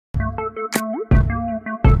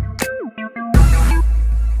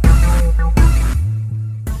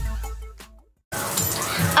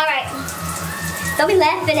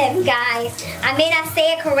confident, guys. I may not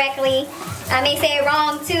say it correctly. I may say it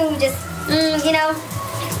wrong too, just, you know.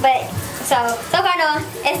 But, so far no,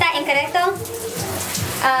 está incorrecto.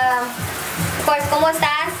 Pues, ¿cómo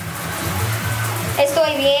estás?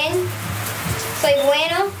 Estoy bien. Soy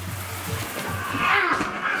bueno.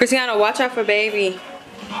 Cristiano, watch out for baby.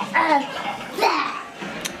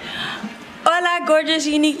 Hola, gorgeous,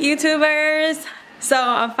 unique YouTubers. So,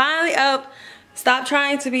 I'm finally up. Stop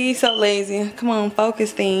trying to be so lazy. Come on,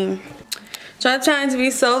 focus theme. Stop trying to be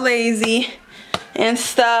so lazy and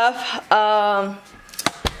stuff.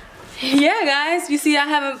 Yeah, guys, you see I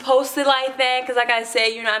haven't posted like that because, like I said,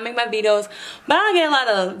 you know, I make my videos, but I don't get a lot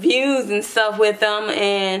of views and stuff with them,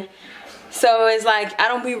 and so it's like I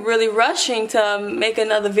don't be really rushing to make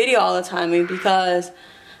another video all the time because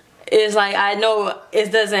it's like I know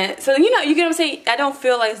it doesn't, so you know, you get what I'm saying? I don't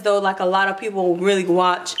feel like as though like a lot of people really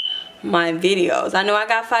watch my videos. I know I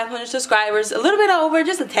got 500 subscribers, a little bit over,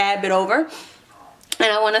 just a tad bit over,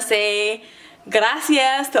 and I want to say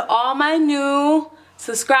gracias to all my new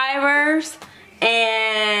subscribers,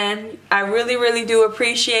 and I really do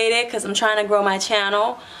appreciate it because I'm trying to grow my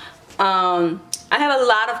channel. I have a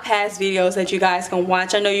lot of past videos that you guys can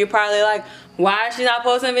watch. I know you're probably like, why is she not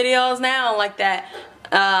posting videos now like that?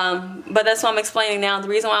 But that's what I'm explaining now. The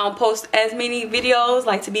reason why I don't post as many videos,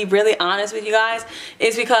 like, to be really honest with you guys,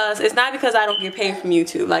 is because it's not because I don't get paid from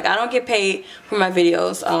YouTube. Like, I don't get paid for my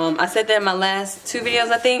videos. I said that in my last 2 videos,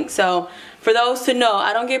 I think. So for those to know,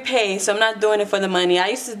 I don't get paid, so I'm not doing it for the money. I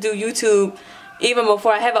used to do YouTube even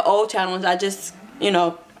before I have an old channel. I just, you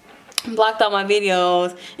know, blocked all my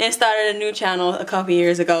videos and started a new channel a couple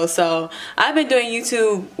years ago. So I've been doing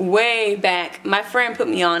YouTube way back. My friend put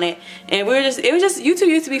me on it, and it was just YouTube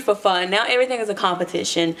used to be for fun. Now everything is a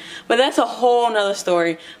competition, but that's a whole nother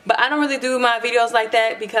story. But I don't really do my videos like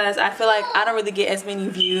that because I feel like I don't really get as many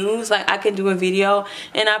views. Like, I can do a video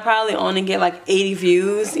and I probably only get like 80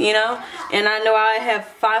 views, you know, and I know I have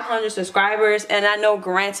 500 subscribers, and I know,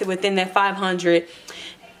 granted, within that 500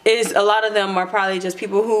 is a lot of them are probably just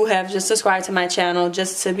people who have just subscribed to my channel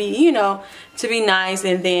just to be, you know, to be nice,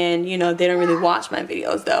 and then, you know, they don't really watch my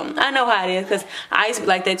videos though. I know how it is because I used to be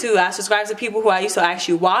like that too. I subscribed to people who I used to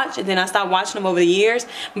actually watch, and then I stopped watching them over the years,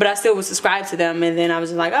 but I still would subscribe to them, and then I was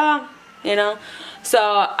just like, oh, you know. So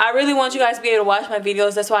I really want you guys to be able to watch my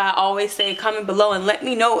videos. That's why I always say comment below and let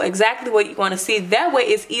me know exactly what you want to see. That way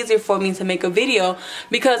it's easier for me to make a video,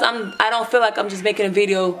 because I don't feel like I'm just making a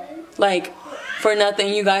video like for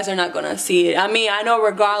nothing. You guys are not gonna see it. I mean, I know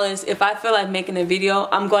regardless, if I feel like making a video,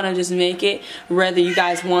 I'm gonna just make it whether you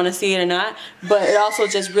guys want to see it or not. But it also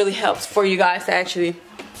just really helps for you guys to actually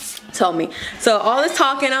tell me. So all this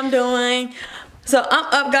talking I'm doing, so I'm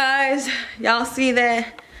up, guys. Y'all see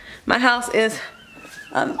that my house is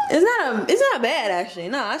it's not bad actually.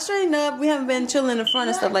 No, I straightened up. We haven't been chilling in the front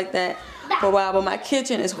and stuff like that for a while, but my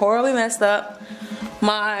kitchen is horribly messed up.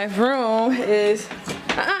 My room is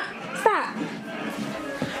stop.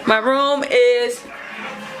 My room is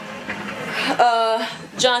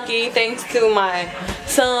junky thanks to my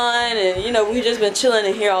son, and you know, we just been chilling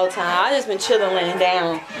in here all the time. I just been chilling laying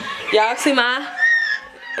down. Y'all see my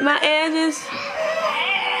edges?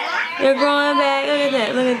 They're growing back. Look at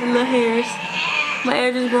that. Look at the little hairs. My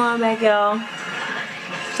edges growing back, y'all.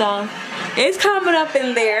 So it's coming up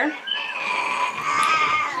in there.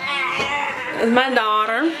 It's my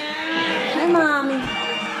daughter. Hey, mommy.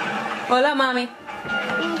 Hola, mommy.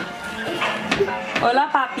 Hola,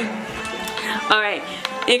 papi. Alright,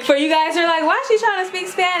 and for you guys who are like, why is she trying to speak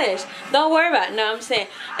Spanish? Don't worry about it. No, I'm just saying.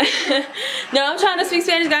 No, I'm trying to speak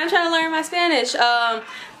Spanish, guys. I'm trying to learn my Spanish. I'm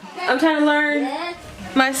trying to learn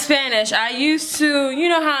my Spanish. I used to, you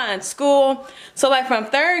know how in school, so like from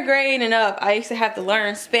 3rd grade and up, I used to have to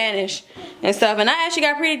learn Spanish and stuff. And I actually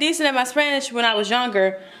got pretty decent at my Spanish when I was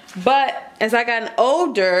younger. But as I got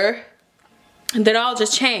older, that all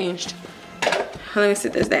just changed. Let me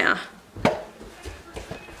sit this down.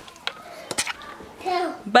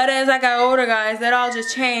 But as I got older, guys, that all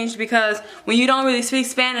just changed, because when you don't really speak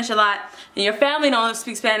Spanish a lot and your family don't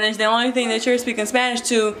speak Spanish, the only thing that you're speaking Spanish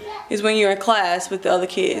to is when you're in class with the other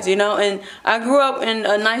kids, you know. And I grew up in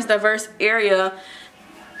a nice diverse area,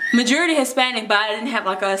 majority Hispanic, but I didn't have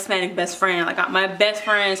like a Hispanic best friend. Like, my best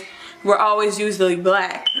friends were always usually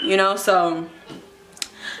black, you know, so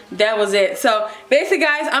that was it. So basically,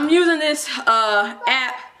 guys, I'm using this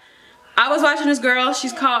app. I was watching this girl.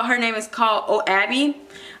 Her name is called Abby.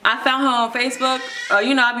 I found her on Facebook.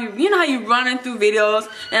 You know how you running through videos,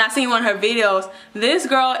 and I seen one of her videos. This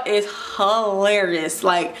girl is hilarious.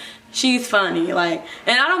 Like, she's funny. Like,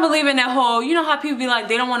 and I don't believe in that whole, you know how people be like,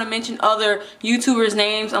 they don't want to mention other YouTubers'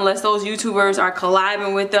 names unless those YouTubers are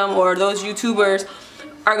collabing with them, or those YouTubers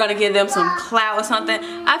are gonna give them some clout or something.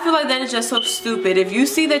 I feel like that is just so stupid. If you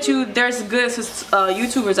see that there's good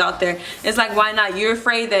YouTubers out there, it's like, why not? You're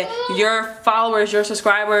afraid that your followers, your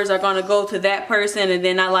subscribers are gonna go to that person and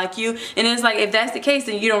then not like you. And it's like, if that's the case,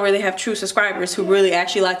 then you don't really have true subscribers who really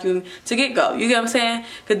actually like you to get go. You get what I'm saying?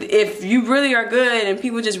 Because if you really are good and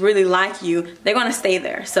people just really like you, they're gonna stay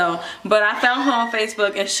there. So, but I found her on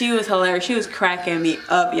Facebook and she was hilarious. She was cracking me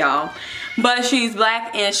up, y'all. But she's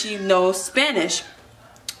black and she knows Spanish,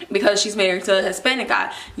 because she's married to a Hispanic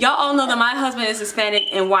guy. Y'all all know that my husband is Hispanic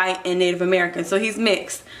and white and Native American, so he's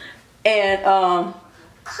mixed. And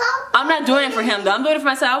I'm not doing it for him though. I'm doing it for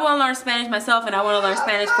myself. I want to learn Spanish myself, and I want to learn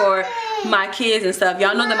Spanish for my kids and stuff.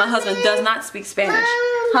 Y'all know that my husband does not speak Spanish.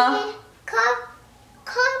 Huh? Car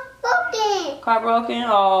broken. Car broken?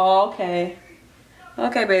 Oh, okay.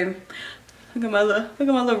 Okay, baby. Look at my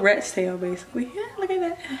little rat's tail, basically. Yeah, look at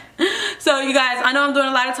that. So, you guys, I know I'm doing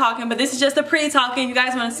a lot of talking, but this is just a pre-talking. You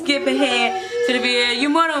guys want to skip ahead to the video, you're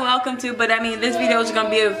more than welcome to. But I mean, this video is gonna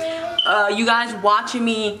be you guys watching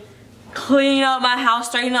me clean up my house,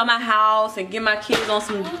 straighten up my house, and get my kids on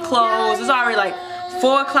some clothes. It's already like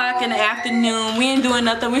 4 o'clock in the afternoon. We ain't doing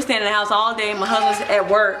nothing. We're staying in the house all day. My husband's at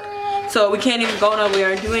work, so we can't even go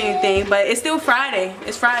nowhere and do anything. But it's still Friday.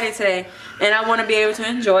 It's Friday today, and I want to be able to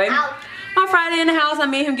enjoy my Friday in the house. I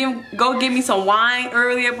made him go get me some wine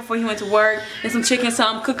earlier before he went to work, and some chicken,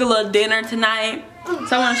 cook a little dinner tonight.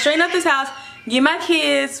 So I want to straighten up this house, get my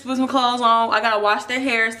kids, put some clothes on. I gotta wash their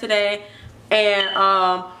hairs today, and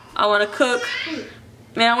I want to cook.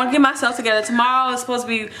 Man, I want to get myself together. Tomorrow is supposed to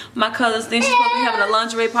be my cousin's thing. She's supposed to be having a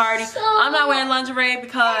lingerie party. I'm not wearing lingerie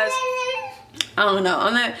because I don't know.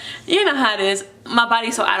 I'm not. You know how it is. My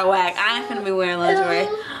body's so out of whack. I ain't gonna be wearing lingerie.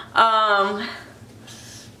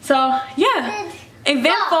 So yeah,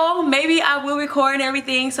 eventful. Maybe I will record and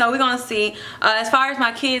everything, so we're gonna see. As far as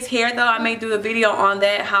my kids' hair though, I may do a video on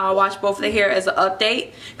that, how I wash both of their hair as an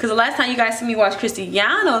update, because the last time you guys see me wash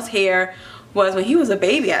Cristiano's hair was when he was a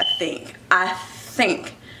baby. I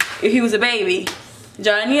think if he was a baby.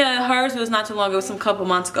 Jania, hers was not too long ago. It was some couple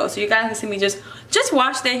months ago, so you guys can see me just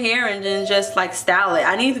wash their hair and then just like style it.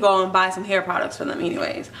 I need to go and buy some hair products for them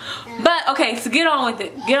anyways. But okay, so get on with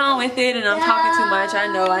it, and I'm talking too much. I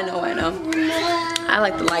know. I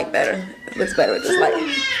like the light better. It looks better with this light.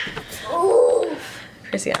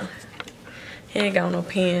 Cristiano, he ain't got no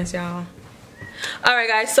pants, y'all. Alright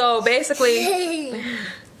guys, so basically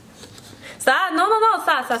stop. No,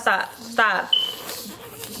 stop.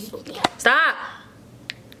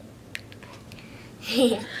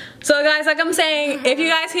 So guys, like I'm saying, if you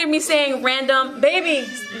guys hear me saying random, baby,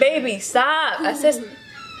 stop. I said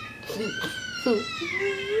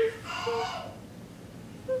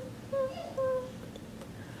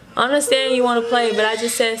I understand you want to play, but I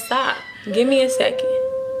just said stop. Give me a second.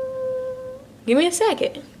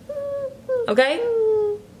 Okay?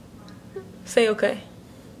 Say okay.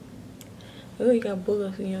 Oh, you got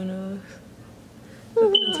bullets in your nose.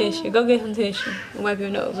 Go get some tissue. Go get some tissue and wipe your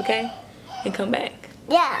nose, okay? And come back.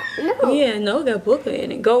 Yeah, no. Yeah, no, got booklet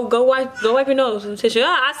in it. Go wipe your nose with some tissue.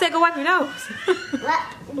 I said go wipe your nose.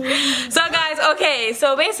 So guys, okay,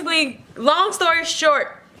 so basically, long story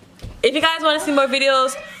short, if you guys want to see more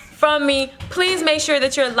videos from me, please make sure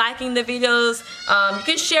that you're liking the videos. You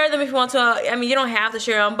can share them if you want to. I mean, you don't have to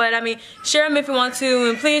share them, but I mean, share them if you want to,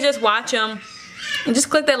 and please just watch them. And just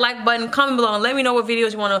click that like button, comment below, and let me know what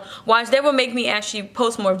videos you want to watch. That will make me actually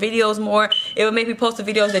post more videos more. It will make me post the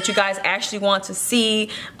videos that you guys actually want to see.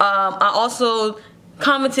 I also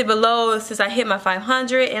commented below since I hit my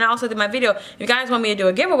 500, and I also did my video. If you guys want me to do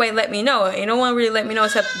a giveaway, let me know. And no one really let me know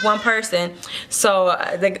except one person. So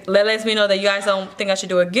that lets me know that you guys don't think I should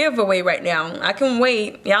do a giveaway right now. I can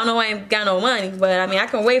wait. Y'all know I ain't got no money, but I mean, I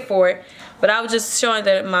can wait for it. But I was just showing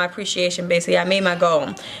that my appreciation. Basically, I made my goal,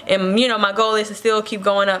 and you know, my goal is to still keep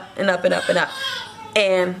going up and up and up and up.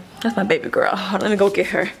 And that's my baby girl. Let me go get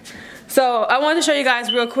her. So I wanted to show you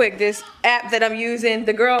guys real quick this app that I'm using.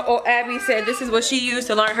 The girl, Abby, said this is what she used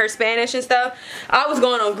to learn her Spanish and stuff. I was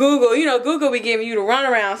going on Google. You know, Google be giving you the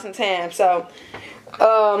runaround sometimes. So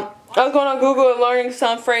I was going on Google and learning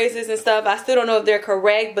some phrases and stuff. I still don't know if they're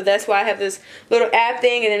correct, but that's why I have this little app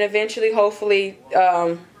thing, and then eventually, hopefully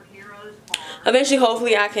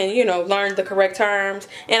I can, you know, learn the correct terms.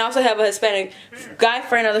 And also have a Hispanic guy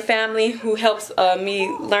friend of the family who helps me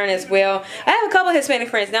learn as well. I have a couple of Hispanic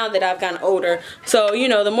friends now that I've gotten older. So, you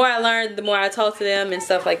know, the more I learn, the more I talk to them and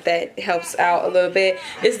stuff like that. It helps out a little bit.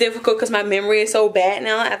 It's difficult because my memory is so bad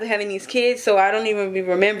now after having these kids. So I don't even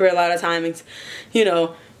remember a lot of times, you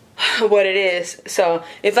know, what it is. So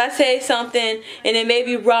if I say something and it may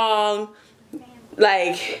be wrong,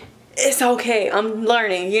 like, it's okay. I'm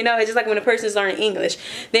learning, you know. It's just like when a person is learning English,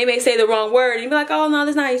 they may say the wrong word and you be like, oh no,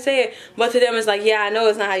 that's not how you say it. But to them it's like, yeah, I know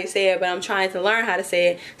it's not how you say it, but I'm trying to learn how to say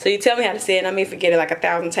it. So you tell me how to say it and I may forget it like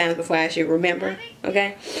 1,000 times before I actually remember.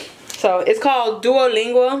 Okay, so it's called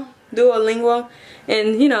Duolingo.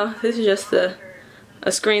 And you know, this is just a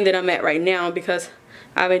screen that I'm at right now because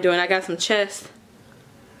I got some chest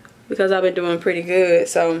because I've been doing pretty good.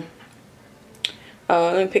 So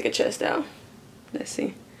let me pick a chest out. Let's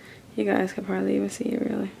see. You guys can probably even see it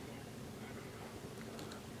really.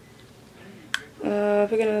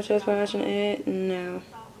 Picking up the chest by watching it. No.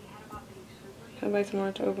 Come back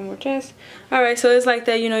tomorrow to open more chests. Alright, so it's like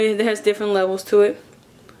that, you know, there's different levels to it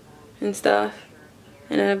and stuff.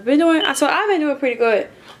 And I've been doing pretty good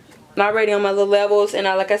already on my little levels. And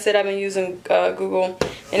like I said, I've been using Google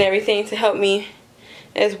and everything to help me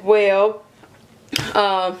as well.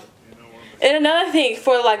 And another thing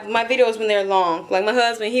for like my videos when they're long, like my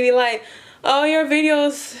husband, he be like, oh, your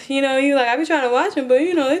videos, you know, you like, I be trying to watch them, but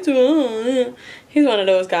you know, they too long. He's one of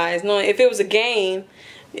those guys. No, if it was a game,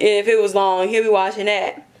 if it was long, he'll be watching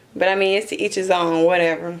that. But I mean, it's to each his own,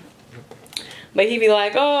 whatever. But he be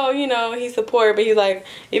like, oh, you know, he support, but he's like,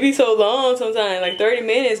 it be so long sometimes, like 30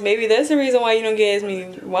 minutes. Maybe that's the reason why you don't get as many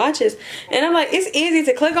watches. And I'm like, it's easy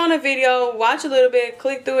to click on a video, watch a little bit,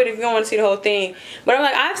 click through it if you don't want to see the whole thing. But I'm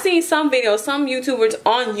like, I've seen some videos, some YouTubers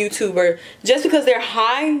on YouTuber, just because they're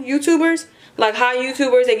high YouTubers, like high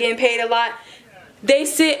YouTubers, they're getting paid a lot, they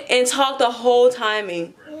sit and talk the whole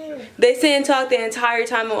timing. They sit and talk the entire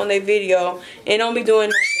time on their video and don't be doing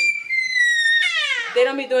nothing. They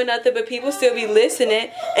don't be doing nothing, but people still be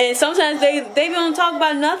listening. And sometimes they don't talk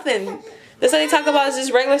about nothing. That's what they talk about is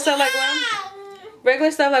just regular stuff like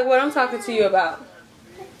what I'm talking to you about.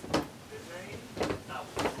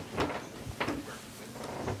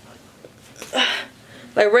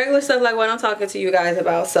 Like regular stuff like what I'm talking to you guys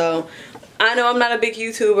about. So I know I'm not a big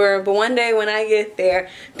YouTuber, but one day when I get there,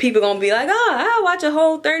 people gonna be like, oh, I'll watch a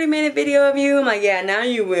whole 30-minute video of you. I'm like, yeah, now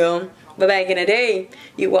you will. But back in the day,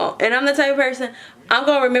 you won't. And I'm the type of person, I'm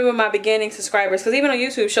going to remember my beginning subscribers. Because even on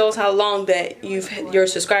YouTube shows how long that your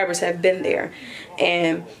subscribers have been there.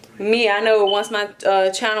 And me, I know once my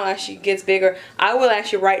channel actually gets bigger, I will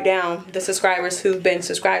actually write down the subscribers who've been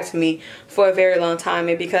subscribed to me for a very long time.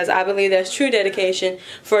 And because I believe that's true dedication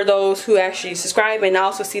for those who actually subscribe. And I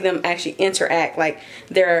also see them actually interact. Like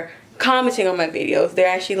they're commenting on my videos, they're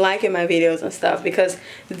actually liking my videos and stuff, because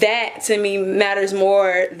that to me matters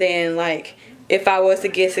more than like if I was to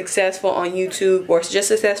get successful on YouTube or just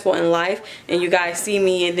successful in life and you guys see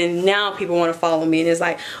me and then now people want to follow me and it's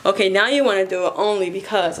like, okay, now you want to do it only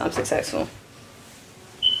because I'm successful.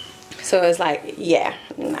 So it's like, yeah,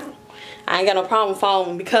 no, I ain't got no problem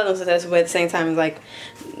following because I'm successful, but at the same time it's like,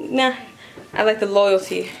 nah, I like the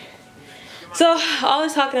loyalty. So all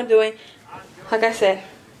this talking I'm doing, like I said,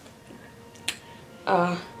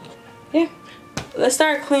 yeah, let's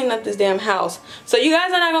start cleaning up this damn house. So you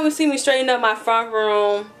guys are not gonna see me straighten up my front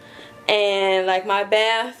room and like my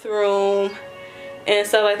bathroom and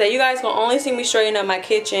stuff like that. You guys gonna only see me straighten up my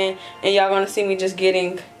kitchen, and y'all gonna see me just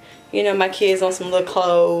getting, you know, my kids on some little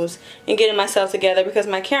clothes and getting myself together because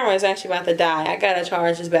my camera is actually about to die. I gotta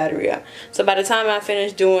charge this battery up. So by the time I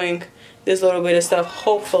finish doing this little bit of stuff,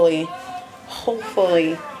 hopefully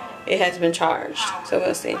it has been charged. So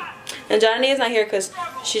we'll see. And Johnny is not here because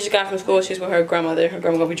she just got from school. She's with her grandmother. Her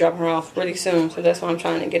grandma will be dropping her off really soon. So that's why I'm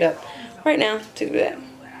trying to get up right now to do that.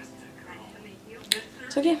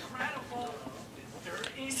 So yeah.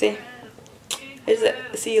 See. Is it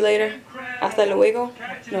see you later? Hasta luego?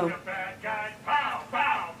 No. Is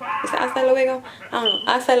it hasta luego? I don't know.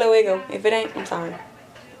 Hasta luego. If it ain't, I'm sorry.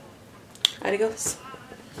 Adios.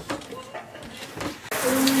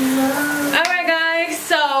 Alright guys,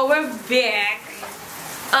 so we're back.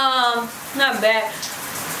 Not bad.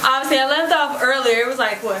 Obviously I left off earlier. It was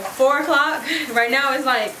like what, 4 o'clock? Right now it's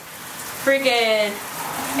like freaking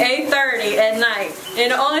 8:30 at night.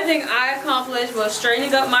 And the only thing I accomplished was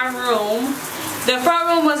straightening up my room. The front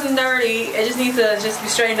room wasn't dirty. It just needs to just be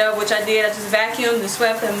straightened up, which I did. I just vacuumed and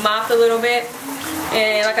swept and mopped a little bit.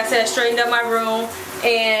 And like I said, I straightened up my room.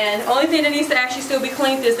 And the only thing that needs to actually still be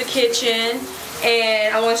cleaned is the kitchen.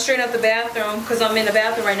 And I want to straighten up the bathroom because I'm in the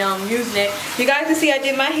bathroom right now. I'm using it. You guys can see I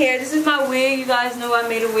did my hair. This is my wig. You guys know I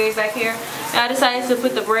made a wig back here. And I decided to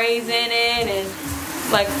put the braids in it and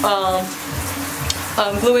like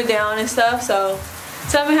glue it down and stuff. So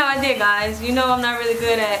tell me how I did, guys. You know I'm not really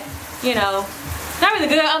good at, you know, not really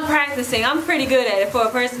good. I'm practicing. I'm pretty good at it for a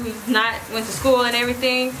person who's not went to school and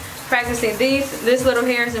everything. Practicing this little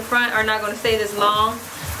hairs in front are not going to stay this long.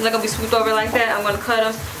 They're not gonna be swooped over like that. I'm gonna cut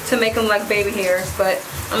them to make them like baby hairs, but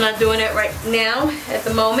I'm not doing it right now at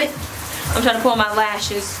the moment. I'm trying to pull on my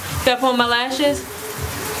lashes. Gotta pull on my lashes.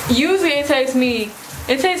 Usually it takes me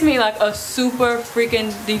like a super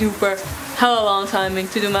freaking duper hella long time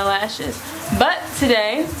to do my lashes, but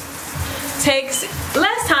today takes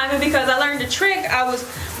less time because I learned the trick.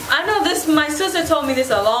 I know this, my sister told me this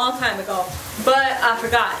a long time ago, but I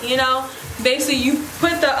forgot, you know. Basically, you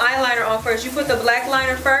put the eyeliner on first. You put the black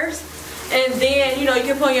liner first, and then, you know, you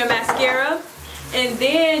can put on your mascara, and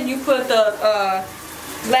then you put the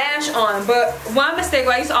lash on. But one mistake,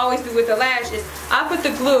 what I used to always do with the lash is I put the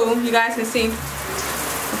glue, you guys can see,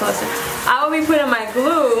 I will be putting my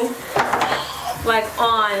glue like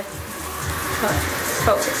on,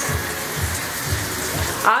 focus.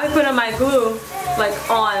 I'll be putting my glue like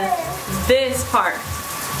on this part.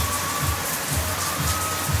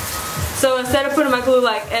 So instead of putting my glue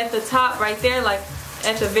like at the top right there, like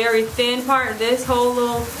at the very thin part, this whole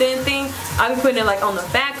little thin thing, I'll be putting it like on the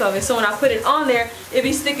back of it. So when I put it on there, it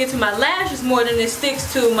be sticking to my lashes more than it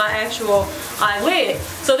sticks to my actual eyelid.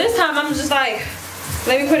 So this time I'm just like,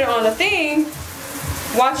 let me put it on the thing.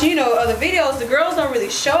 Watch, you know, other videos, the girls don't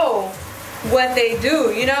really show what they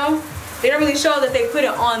do, you know? They don't really show that they put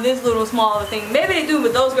it on this little smaller thing. Maybe they do,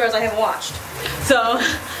 but those girls I haven't watched. So,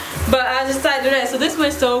 but I just decided to do that. So this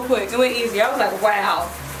went so quick. It went easy. I was like, wow.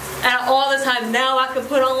 And all the time now I can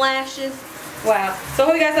put on lashes. Wow. So I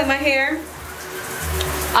hope you guys like my hair.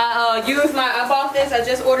 I bought this. I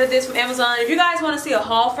just ordered this from Amazon. If you guys want to see a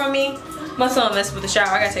haul from me, my son messed with the shower.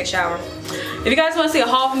 I gotta take a shower. If you guys want to see a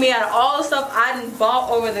haul from me out of all the stuff I done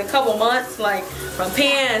bought over the couple months, like from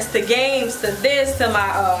pants to games to this to my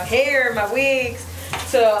hair, my wigs,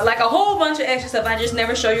 to like a whole bunch of extra stuff I just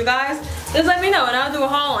never show you guys, just let me know and I'll do a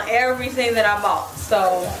haul on everything that I bought.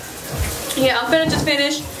 So yeah, I'm finna just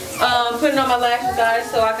finish putting on my lashes, guys,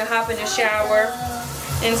 so I can hop in the shower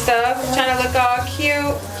and stuff. I'm trying to look all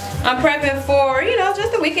cute. I'm prepping for, you know,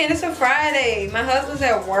 just the weekend. It's a Friday. My husband's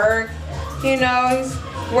at work. You know, he's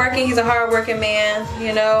working. He's a hard-working man,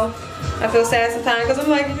 you know. I feel sad sometimes because I'm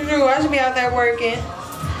like, I should be out there working.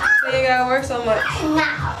 So you gotta work so much.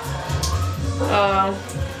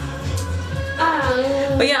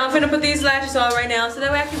 But yeah, I'm finna put these lashes on right now so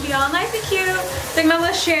that way I can be all nice and cute. Take my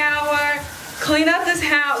little shower. Clean up this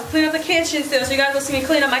house. Clean up the kitchen still. So you guys will see me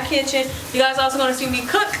clean up my kitchen. You guys also gonna see me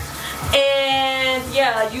cook. And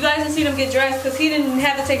yeah, you guys didn't see him get dressed because he didn't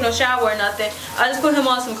have to take no shower or nothing. I just put him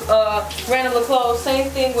on some random little clothes. Same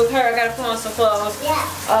thing with her. I gotta put on some clothes.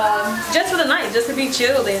 Just for the night, just to be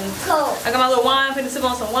chilled. And I got my little wine. Finna sip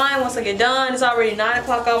on some wine once I get done. It's already 9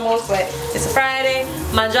 o'clock almost, but it's a Friday.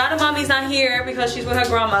 My Jaja mommy's not here because she's with her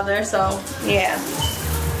grandmother. So yeah.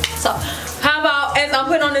 So how about as I'm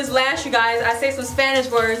putting on this lash, you guys, I say some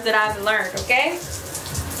Spanish words that I've learned. Okay.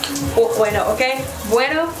 Bueno. Okay.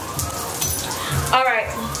 Bueno. Alright,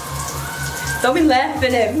 don't be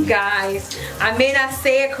laughing at me, guys. I may not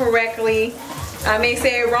say it correctly. I may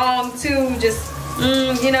say it wrong too, just,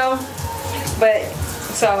 you know. But,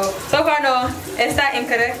 so far no, está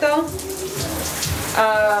incorrecto.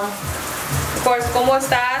 Of course, ¿cómo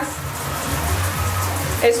estás?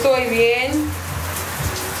 Estoy bien.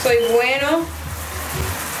 Soy bueno.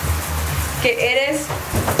 ¿Qué eres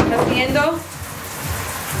haciendo?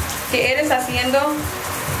 ¿Qué eres haciendo?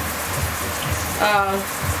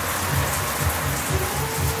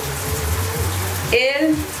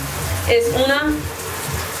 Él es una.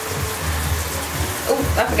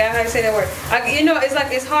 Oh, I forgot how to say that word. You know, it's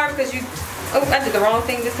like it's hard because you. Oh, I did the wrong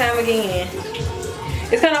thing this time again.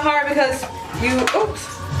 It's kind of hard because you.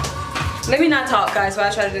 Oops. Let me not talk, guys, while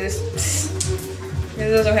I try to do this. It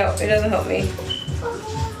doesn't help. It doesn't help me.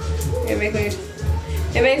 It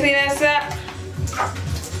makes me mess up.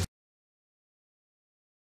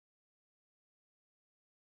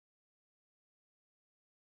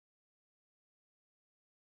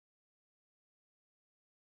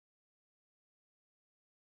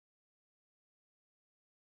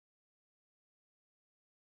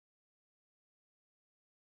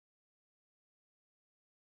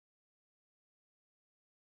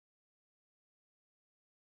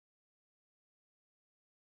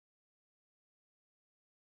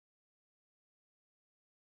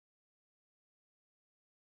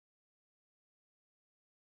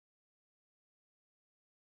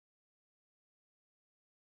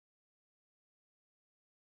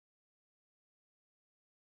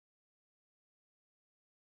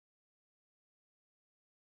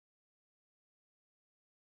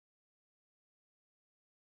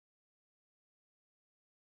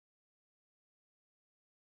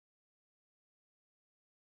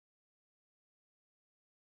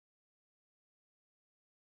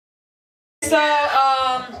 So,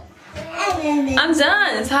 I'm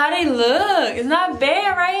done. So how they look. It's not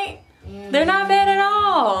bad, right? They're not bad at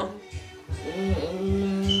all.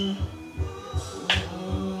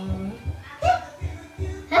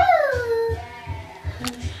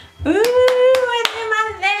 Ooh, and in my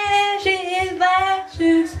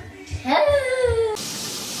lashes.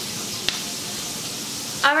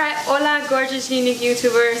 Alright, hola gorgeous unique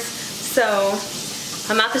YouTubers. So,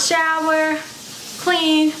 I'm out the shower,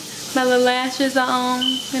 clean, my little lashes are on,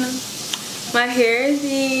 you know. My hair is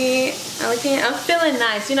neat. I'm feeling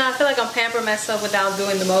nice. You know, I feel like I'm pampering myself without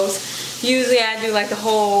doing the most. Usually I do like the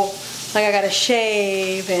whole, like I gotta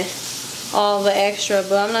shave and all the extra,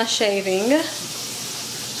 but I'm not shaving.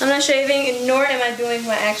 I'm not shaving, nor am I doing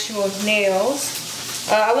my actual nails.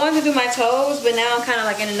 I wanted to do my toes, but now I'm kind of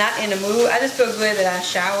like not in the mood. I just feel good that I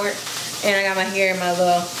showered and I got my hair and my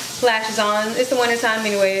little lashes on. It's the winter time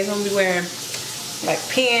anyways. I'm gonna be wearing like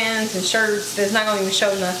pants and shirts that's not gonna even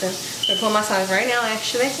show nothing. I'm gonna pull my socks right now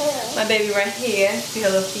actually. My baby right here. See her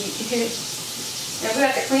little feet. And we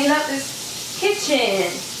have to clean up this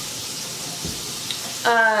kitchen.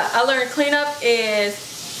 I learned cleanup is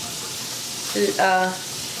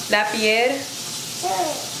limpier.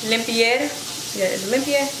 Yeah, it's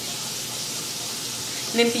limpier.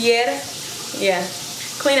 Limpier. Yeah.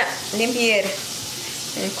 Clean up. Limpier.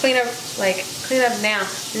 And clean up, like, clean up now.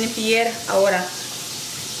 Limpier ahora.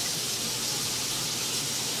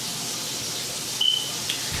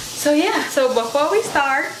 So yeah, so before we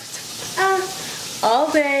start,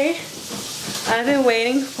 all day I've been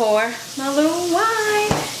waiting for my little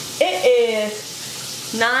wine. It is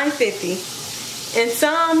 9:50. And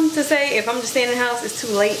some to say if I'm just staying in the house, it's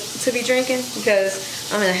too late to be drinking because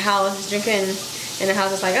I'm in the house drinking in the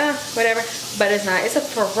house. It's like, whatever. But it's not. It's a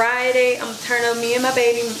Friday. I'm turning up me and my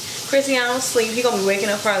baby. Cristiano's asleep. He's going to be waking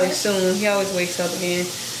up probably soon. He always wakes up again.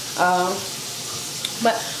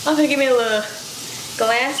 But I'm going to give me a little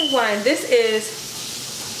glass of wine. This is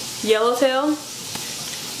Yellowtail.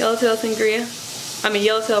 Yellowtail Sangria. I mean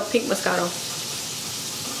Yellowtail Pink Moscato.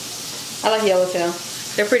 I like Yellowtail.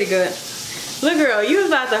 They're pretty good. Look, girl, you was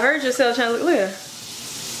about to hurt yourself trying to look. Look at her.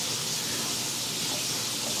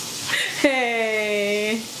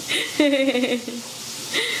 Hey.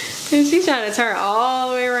 And she's trying to turn all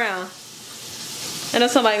the way around. I know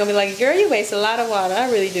somebody gonna be like, girl, you waste a lot of water.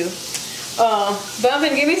 I really do. But I'm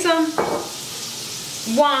gonna give me some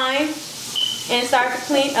wine and start to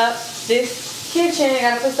clean up this kitchen. I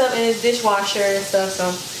gotta put stuff in this dishwasher and stuff,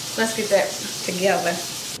 so let's get that together.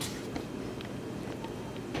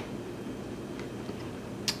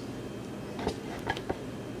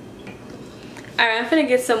 Alright, I'm finna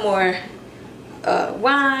get some more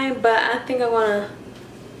wine, but I think I wanna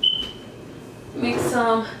make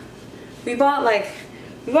some. We bought like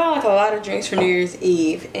a lot of drinks for New Year's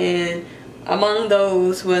Eve, and among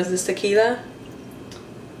those was this tequila.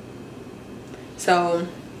 So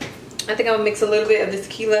I think I'm gonna mix a little bit of this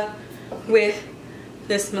tequila with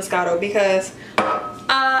this Moscato because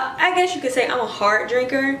I guess you could say I'm a hard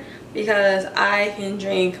drinker because I can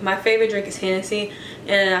drink. My favorite drink is Hennessy,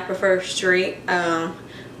 and I prefer straight.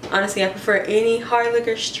 Honestly, I prefer any hard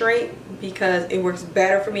liquor straight because it works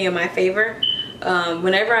better for me in my favor.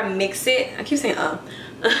 Whenever I mix it, I keep saying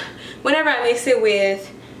whenever I mix it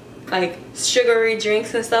with like sugary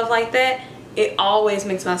drinks and stuff like that, it always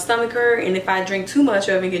makes my stomach hurt, and if I drink too much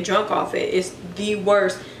of it and get drunk off it, it's the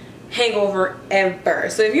worst hangover ever.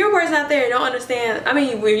 So if you're a person out there and don't understand, I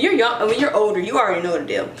mean, when you're young, when you're older, you already know the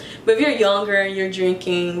deal. But if you're younger and you're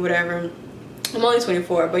drinking, whatever, I'm only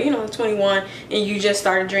 24, but you know, 21, and you just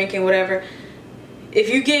started drinking, whatever, if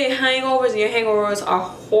you get hangovers and your hangovers are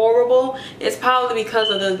horrible, it's probably because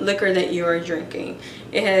of the liquor that you are drinking.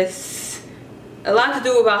 It has a lot to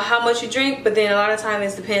do about how much you drink, but then a lot of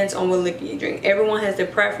times it depends on what liquor you drink. Everyone has their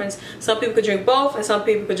preference. Some people could drink both, and some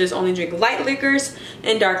people could just only drink light liquors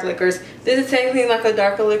and dark liquors. This is technically like a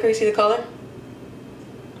darker liquor. You see the color?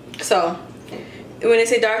 So when they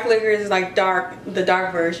say dark liquors, it's like the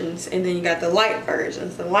dark versions, and then you got the light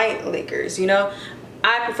versions, the light liquors, you know.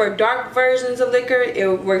 I prefer dark versions of liquor.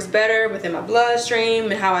 It works better within my bloodstream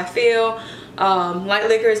and how I feel. Light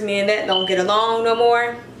liquors, me and that don't get along no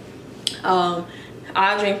more.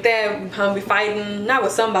 I drink that, I'll be fighting, not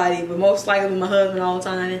with somebody, but most likely with my husband all the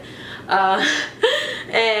time.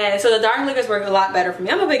 And so the dark liquors work a lot better for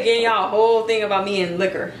me. I'm gonna be getting y'all a whole thing about me and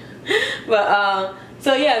liquor. But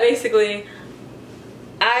so yeah, basically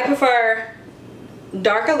I prefer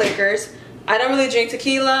darker liquors. I don't really drink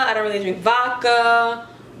tequila, I don't really drink vodka,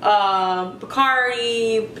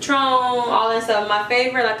 Bacardi, Patron, all that stuff. My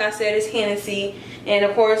favorite, like I said, is Hennessy. And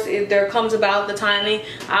of course, if there comes about the timing,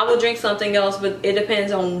 I will drink something else, but it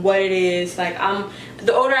depends on what it is. Like,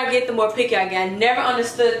 the older I get, the more picky I get. I never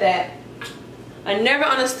understood that. I never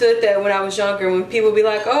understood that when I was younger, when people be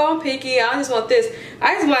like, oh, I'm picky, I just want this.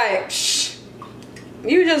 I was like, shh,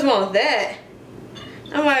 you just want that.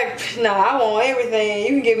 I'm like, nah, I want everything. You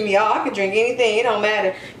can give me all. I can drink anything. It don't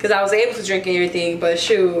matter. Because I was able to drink everything. But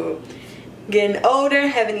shoot, getting older,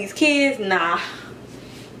 having these kids, nah.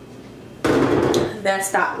 That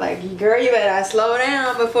stopped. Like, girl, you better slow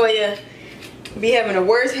down before you be having the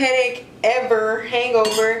worst headache ever,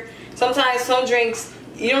 hangover. Sometimes some drinks,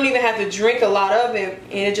 you don't even have to drink a lot of it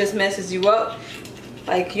and it just messes you up.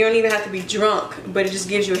 Like, you don't even have to be drunk, but it just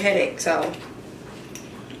gives you a headache. So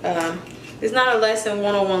it's not a lesson,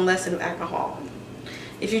 101 lesson of alcohol.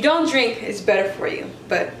 If you don't drink, it's better for you.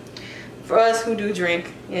 But for us who do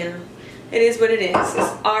drink, you know, it is what it is.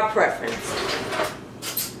 It's our preference.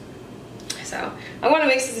 So I want to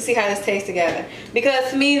mix it to see how this tastes together,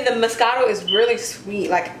 because to me the Moscato is really sweet.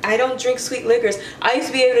 Like, I don't drink sweet liquors. I used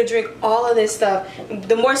to be able to drink all of this stuff.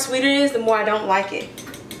 The more sweet it is, the more I don't like it.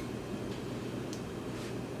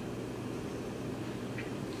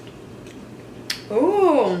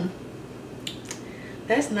 Ooh,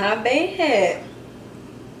 that's not bad.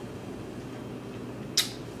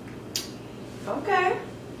 Okay,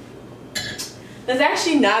 that's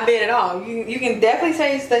actually not bad at all. You can definitely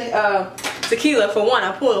taste the tequila. For one,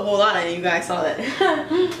 I pulled a whole lot of it. You guys saw that.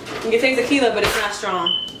 You can taste tequila, but it's not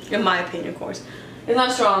strong, in my opinion. Of course, it's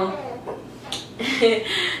not strong. And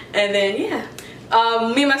then yeah,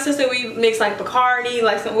 me and my sister, we mix like Bacardi,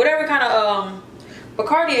 like some whatever kind of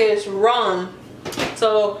Bacardi is rum.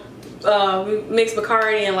 So we mix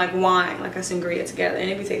Bacardi and like wine, like a sangria together, and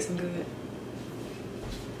it be tasting good.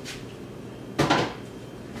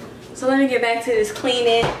 So let me get back to this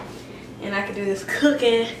cleaning, and I can do this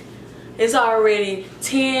cooking. It's already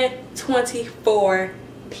 10:24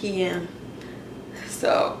 p.m.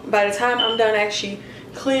 So by the time I'm done actually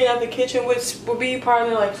cleaning up the kitchen, which will be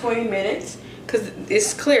probably like 20 minutes, because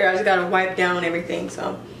it's clear, I just gotta wipe down everything.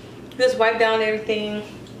 So just wipe down everything,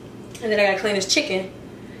 and then I gotta clean this chicken,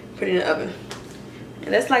 put it in the oven,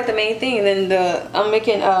 and that's like the main thing. And then I'm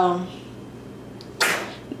making a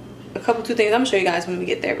couple two things I'm gonna show you guys when we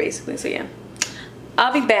get there, basically. So yeah,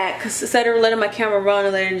 I'll be back, because instead of letting my camera run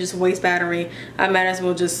and letting it just waste battery, I might as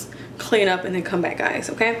well just clean up and then come back, guys.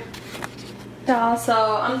 Okay, y'all,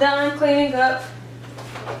 so I'm done cleaning up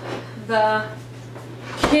the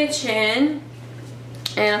kitchen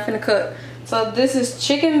and I'm finna cook. So this is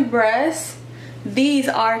chicken breast. These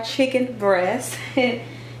are chicken breasts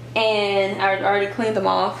and I already cleaned them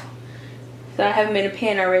off, so I have them in a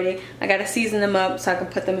pan already. I gotta season them up so I can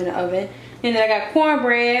put them in the oven. And then I got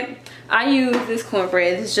cornbread. I use this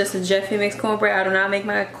cornbread. It's just a Jeffy mix cornbread. I do not make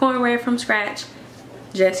my cornbread from scratch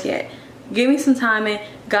just yet. Give me some time, and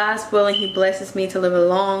God's willing, He blesses me to live a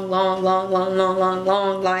long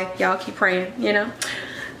life. Y'all keep praying, you know.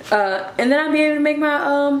 And then I'll be able to make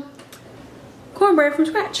my cornbread from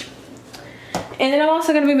scratch. And then I'm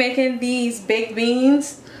also gonna be making these baked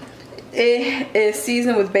beans. It is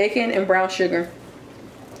seasoned with bacon and brown sugar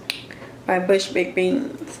by Bush Baked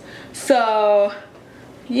Beans. So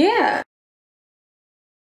yeah.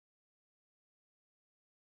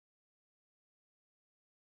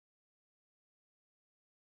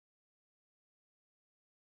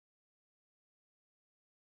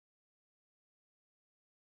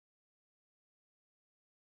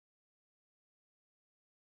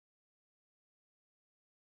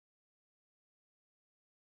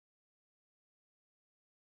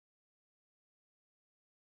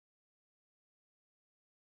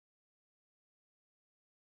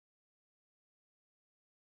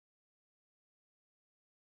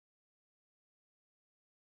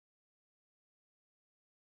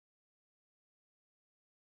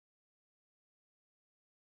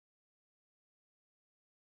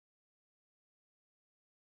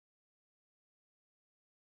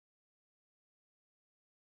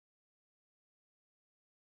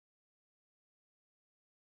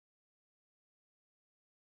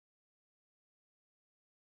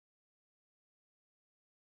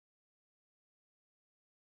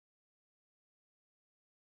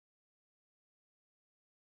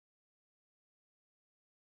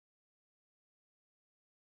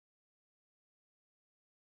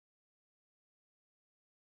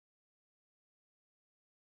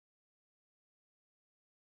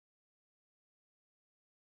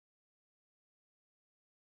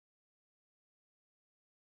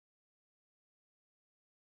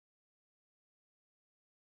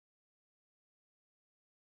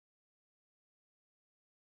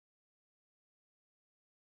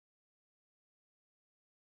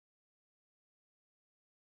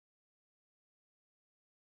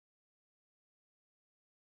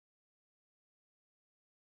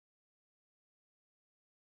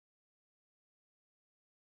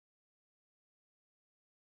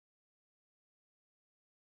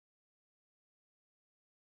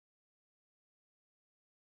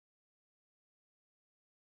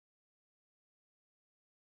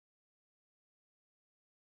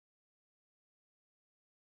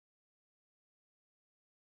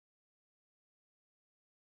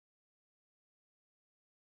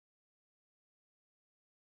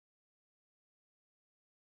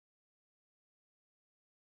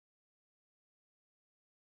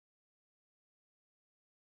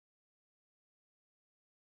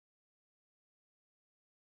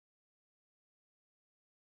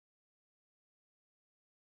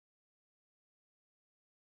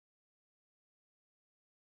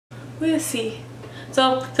 we'll see.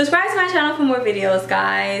 So subscribe to my channel for more videos,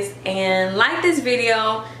 guys, and like this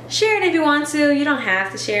video. Share it if you want to. You don't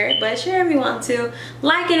have to share it, but share if you want to.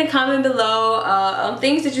 Like it and comment below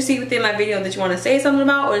things that you see within my video that you want to say something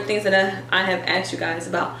about, or things that I have asked you guys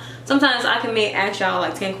about. Sometimes I can ask y'all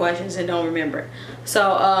like 10 questions and don't remember.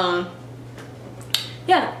 So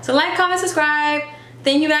yeah, so like, comment, subscribe.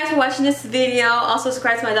 Thank you guys for watching this video. Also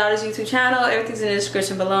subscribe to my daughter's YouTube channel. Everything's in the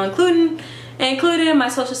description below, including my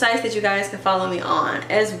social sites that you guys can follow me on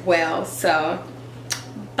as well. So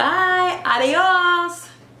bye, adios.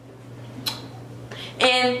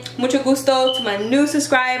 And mucho gusto to my new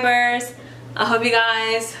subscribers. I hope you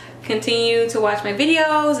guys continue to watch my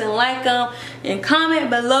videos and like them and comment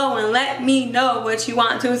below and let me know what you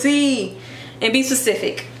want to see. And be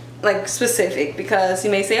specific, like specific, because you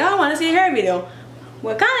may say, oh, I want to see a hair video.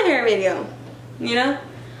 What kind of hair video? You know?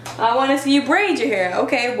 I want to see you braid your hair.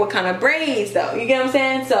 Okay, what kind of braids though? You get what I'm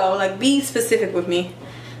saying? So like be specific with me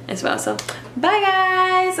as well. So bye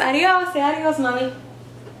guys. Adios. Say adios, mommy.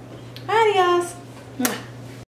 Adios.